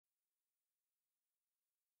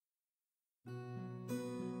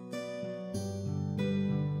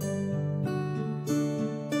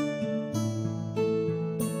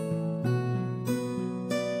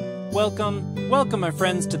Welcome, my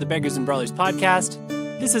friends, to the Beggars and Brawlers podcast.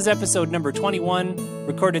 This is episode number 21,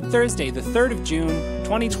 recorded Thursday, the 3rd of June,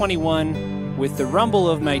 2021, with the rumble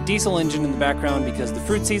of my diesel engine in the background because the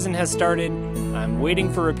fruit season has started. I'm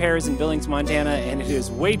waiting for repairs in Billings, Montana, and it is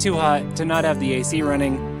way too hot to not have the AC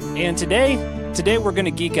running. And today we're going to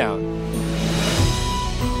geek out.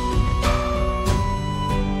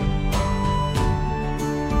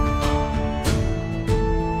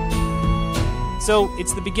 So,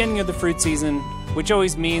 it's the beginning of the fruit season, which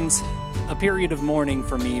always means a period of mourning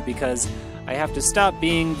for me because I have to stop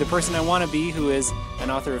being the person I want to be, who is an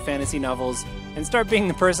author of fantasy novels, and start being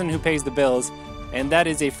the person who pays the bills, and that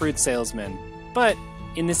is a fruit salesman. But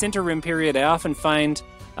in this interim period, I often find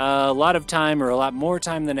a lot of time, or a lot more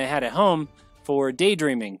time than I had at home, for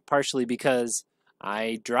daydreaming, partially because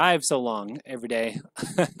I drive so long every day.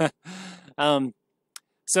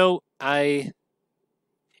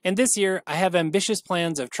 And this year, I have ambitious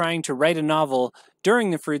plans of trying to write a novel during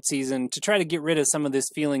the fruit season to try to get rid of some of this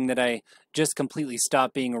feeling that I just completely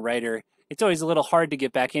stopped being a writer. It's always a little hard to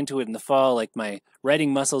get back into it in the fall, like my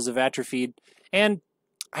writing muscles have atrophied. And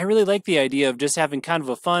I really like the idea of just having kind of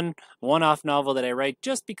a fun, one-off novel that I write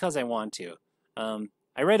just because I want to.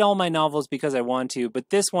 I write all my novels because I want to, but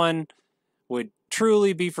this one would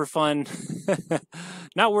truly be for fun.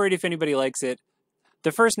 Not worried if anybody likes it.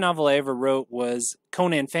 The first novel I ever wrote was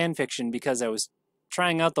Conan fan fiction because I was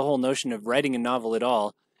trying out the whole notion of writing a novel at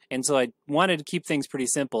all, and so I wanted to keep things pretty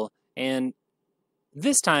simple. And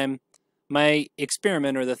this time, my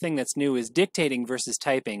experiment, or the thing that's new, is dictating versus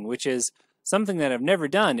typing, which is something that I've never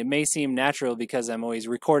done. It may seem natural because I'm always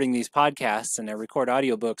recording these podcasts and I record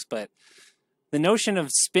audiobooks, but the notion of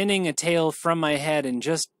spinning a tale from my head and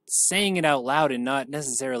just saying it out loud and not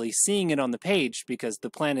necessarily seeing it on the page, because the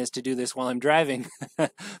plan is to do this while I'm driving,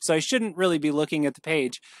 so I shouldn't really be looking at the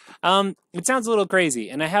page. It sounds a little crazy,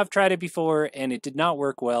 and I have tried it before, and it did not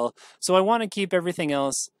work well, so I want to keep everything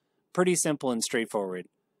else pretty simple and straightforward.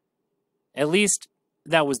 At least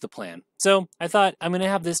that was the plan. So I thought I'm going to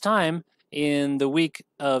have this time in the week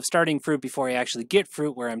of starting fruit before I actually get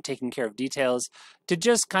fruit, where I'm taking care of details, to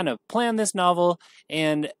just kind of plan this novel.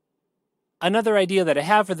 And another idea that I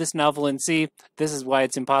have for this novel, and see, this is why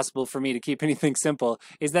it's impossible for me to keep anything simple,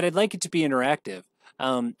 is that I'd like it to be interactive.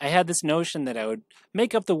 I had this notion that I would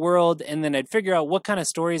make up the world, and then I'd figure out what kind of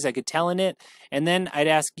stories I could tell in it, and then I'd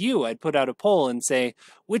ask you, I'd put out a poll and say,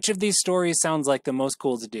 which of these stories sounds like the most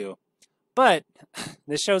cool to do? But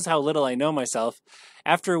this shows how little I know myself.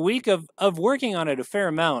 After a week of working on it a fair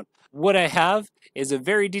amount, what I have is a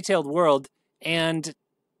very detailed world and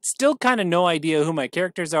still kind of no idea who my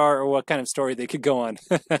characters are or what kind of story they could go on.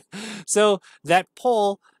 So that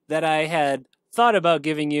poll that I had thought about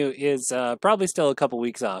giving you is probably still a couple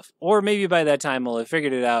weeks off. Or maybe by that time I'll have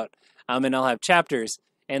figured it out, and I'll have chapters.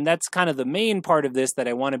 And that's kind of the main part of this that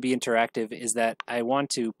I want to be interactive, is that I want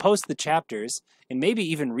to post the chapters and maybe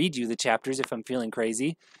even read you the chapters if I'm feeling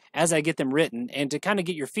crazy as I get them written, and to kind of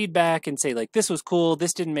get your feedback and say, like, this was cool,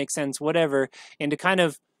 this didn't make sense, whatever, and to kind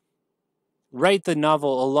of write the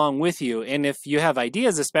novel along with you. And if you have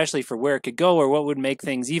ideas, especially for where it could go or what would make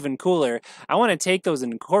things even cooler, I want to take those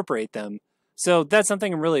and incorporate them. So that's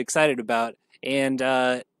something I'm really excited about, and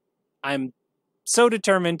I'm so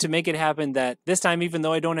determined to make it happen that this time, even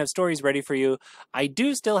though I don't have stories ready for you, I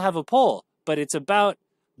do still have a poll, but it's about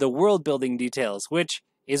the world building details, which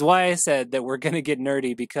is why I said that we're going to get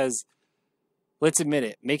nerdy, because let's admit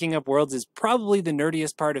it, making up worlds is probably the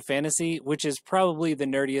nerdiest part of fantasy, which is probably the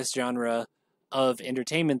nerdiest genre of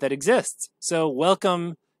entertainment that exists. So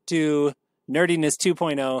welcome to Nerdiness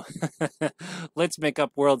 2.0. Let's make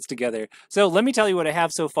up worlds together. So let me tell you what I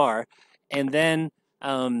have so far, and then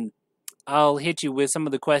I'll hit you with some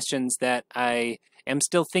of the questions that I am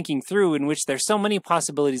still thinking through, in which there's so many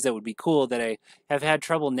possibilities that would be cool that I have had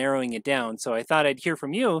trouble narrowing it down. So I thought I'd hear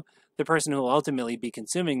from you, the person who will ultimately be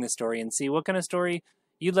consuming the story, and see what kind of story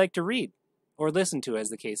you'd like to read or listen to, as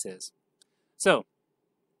the case is. So,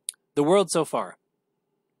 the world so far.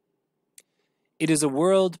 It is a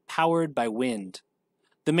world powered by wind.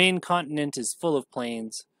 The main continent is full of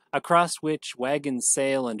plains, across which wagons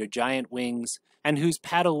sail under giant wings, and whose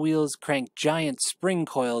paddle wheels crank giant spring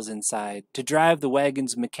coils inside to drive the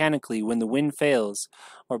wagons mechanically when the wind fails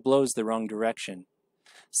or blows the wrong direction.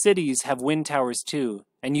 Cities have wind towers too,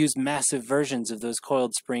 and use massive versions of those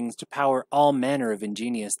coiled springs to power all manner of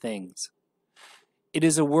ingenious things. It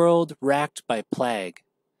is a world racked by plague.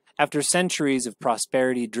 After centuries of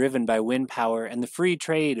prosperity driven by wind power and the free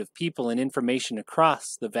trade of people and information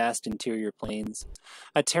across the vast interior plains,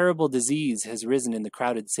 a terrible disease has risen in the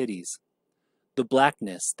crowded cities. The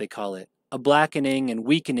blackness, they call it, a blackening and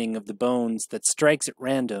weakening of the bones that strikes at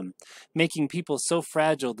random, making people so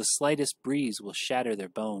fragile the slightest breeze will shatter their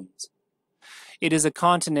bones. It is a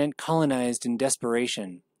continent colonized in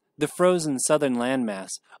desperation, the frozen southern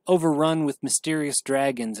landmass, overrun with mysterious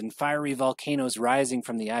dragons and fiery volcanoes rising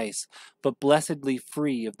from the ice, but blessedly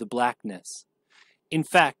free of the blackness. In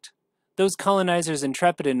fact, those colonizers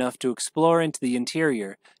intrepid enough to explore into the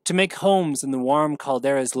interior, to make homes in the warm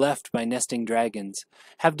calderas left by nesting dragons,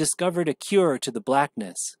 have discovered a cure to the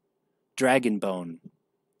blackness: dragon bone.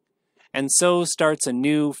 And so starts a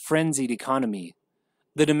new, frenzied economy,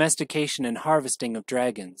 the domestication and harvesting of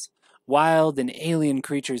dragons, wild and alien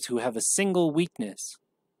creatures who have a single weakness: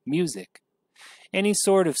 music. Any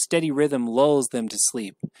sort of steady rhythm lulls them to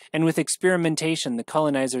sleep, and with experimentation the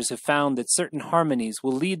colonizers have found that certain harmonies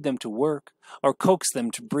will lead them to work, or coax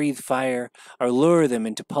them to breathe fire, or lure them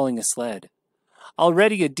into pulling a sled.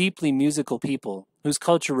 Already a deeply musical people, whose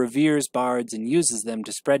culture reveres bards and uses them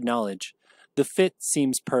to spread knowledge, the fit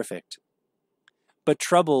seems perfect. But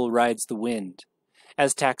trouble rides the wind.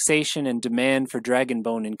 As taxation and demand for dragon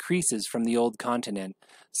bone increases from the old continent,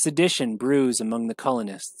 sedition brews among the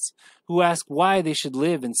colonists, who ask why they should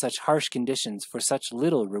live in such harsh conditions for such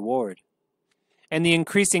little reward. And the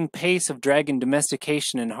increasing pace of dragon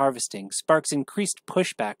domestication and harvesting sparks increased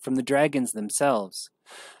pushback from the dragons themselves,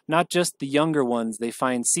 not just the younger ones they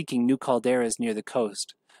find seeking new calderas near the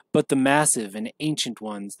coast, but the massive and ancient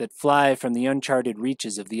ones that fly from the uncharted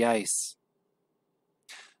reaches of the ice.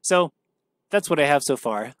 So, that's what I have so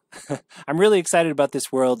far. I'm really excited about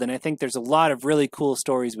this world, and I think there's a lot of really cool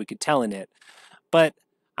stories we could tell in it. But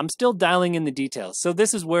I'm still dialing in the details, so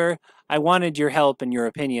this is where I wanted your help and your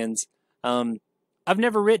opinions. I've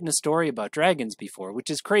never written a story about dragons before, which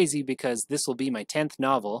is crazy because this will be my 10th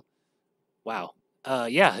novel. Wow.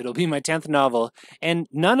 Yeah, it'll be my 10th novel, and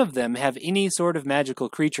none of them have any sort of magical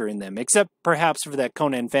creature in them, except perhaps for that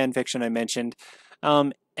Conan fanfiction I mentioned.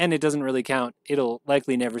 And it doesn't really count. It'll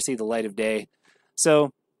likely never see the light of day.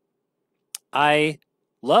 So I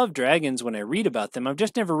love dragons when I read about them. I've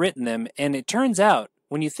just never written them. And it turns out,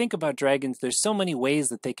 when you think about dragons, there's so many ways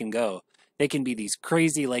that they can go. They can be these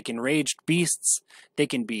crazy, enraged beasts. They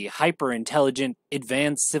can be hyper-intelligent,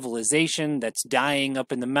 advanced civilization that's dying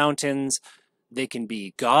up in the mountains. They can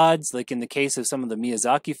be gods, like in the case of some of the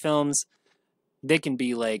Miyazaki films. They can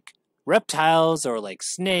be reptiles, or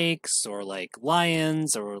snakes, or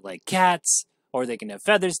lions, or cats, or they can have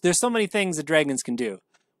feathers. There's so many things that dragons can do.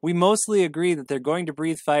 We mostly agree that they're going to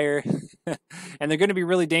breathe fire, and they're going to be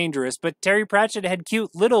really dangerous, but Terry Pratchett had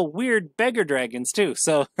cute little weird beggar dragons too,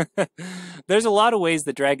 so there's a lot of ways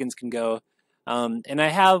that dragons can go, and I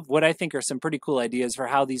have what I think are some pretty cool ideas for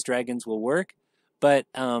how these dragons will work, but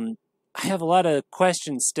I have a lot of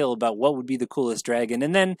questions still about what would be the coolest dragon,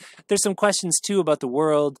 and then there's some questions too about the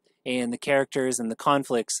world and the characters and the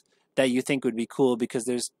conflicts that you think would be cool, because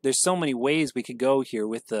there's so many ways we could go here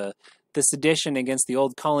with the sedition against the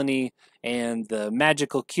old colony and the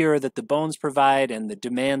magical cure that the bones provide and the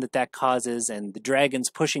demand that causes, and the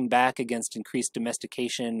dragons pushing back against increased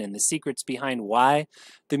domestication and the secrets behind why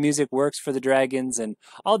the music works for the dragons and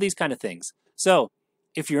all these kind of things. So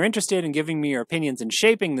if you're interested in giving me your opinions and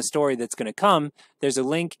shaping the story that's going to come, there's a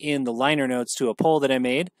link in the liner notes to a poll that I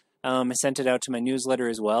made. I sent it out to my newsletter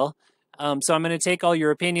as well. So I'm going to take all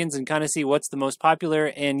your opinions and kind of see what's the most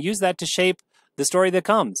popular and use that to shape the story that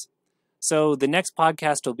comes. So the next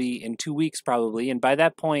podcast will be in 2 weeks probably, and by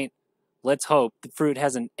that point, let's hope the fruit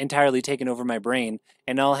hasn't entirely taken over my brain,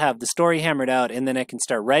 and I'll have the story hammered out, and then I can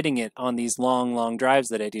start writing it on these long, long drives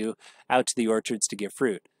that I do out to the orchards to get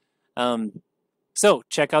fruit. So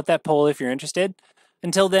check out that poll if you're interested.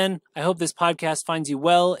 Until then, I hope this podcast finds you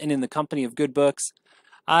well and in the company of good books.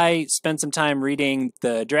 I spent some time reading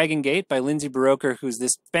The Dragon Gate by Lindsay Buroker, who's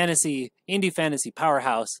this indie fantasy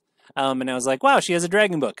powerhouse. And I was like, wow, she has a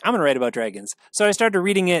dragon book. I'm going to write about dragons. So I started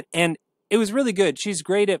reading it, and it was really good. She's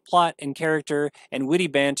great at plot and character and witty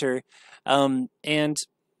banter. And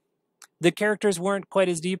the characters weren't quite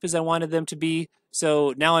as deep as I wanted them to be.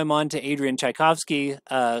 So now I'm on to Adrian Tchaikovsky,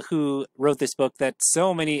 who wrote this book that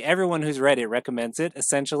everyone who's read it recommends it,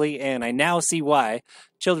 essentially. And I now see why.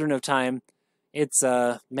 Children of Time. It's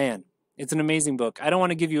an amazing book. I don't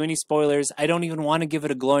want to give you any spoilers. I don't even want to give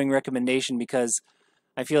it a glowing recommendation, because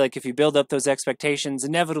I feel like if you build up those expectations,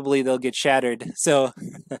 inevitably they'll get shattered. So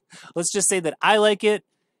let's just say that I like it,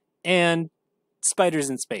 and spiders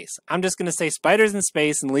in space. I'm just going to say spiders in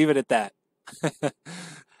space and leave it at that.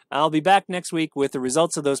 I'll be back next week with the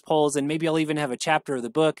results of those polls, and maybe I'll even have a chapter of the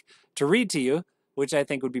book to read to you, which I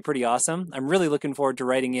think would be pretty awesome. I'm really looking forward to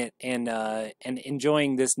writing it and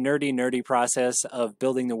enjoying this nerdy process of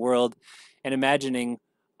building the world and imagining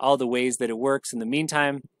all the ways that it works in the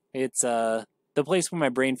meantime, it's the place where my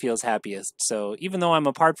brain feels happiest. So even though I'm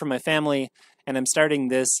apart from my family and I'm starting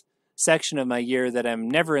this section of my year that I'm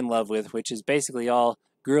never in love with, which is basically all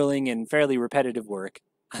grueling and fairly repetitive work,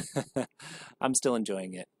 I'm still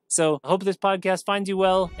enjoying it. So I hope this podcast finds you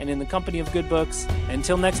well and in the company of good books.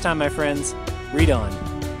 Until next time, my friends, read on.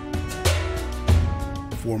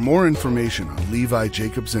 For more information on Levi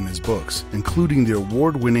Jacobs and his books, including the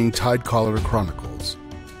award-winning Tidecaller Chronicles,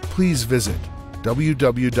 please visit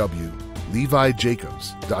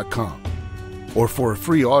www.levijacobs.com. Or for a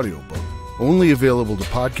free audiobook, only available to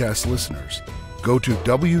podcast listeners, go to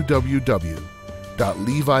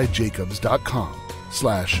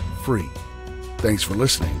www.levijacobs.com/free. Thanks for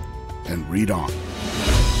listening, and read on.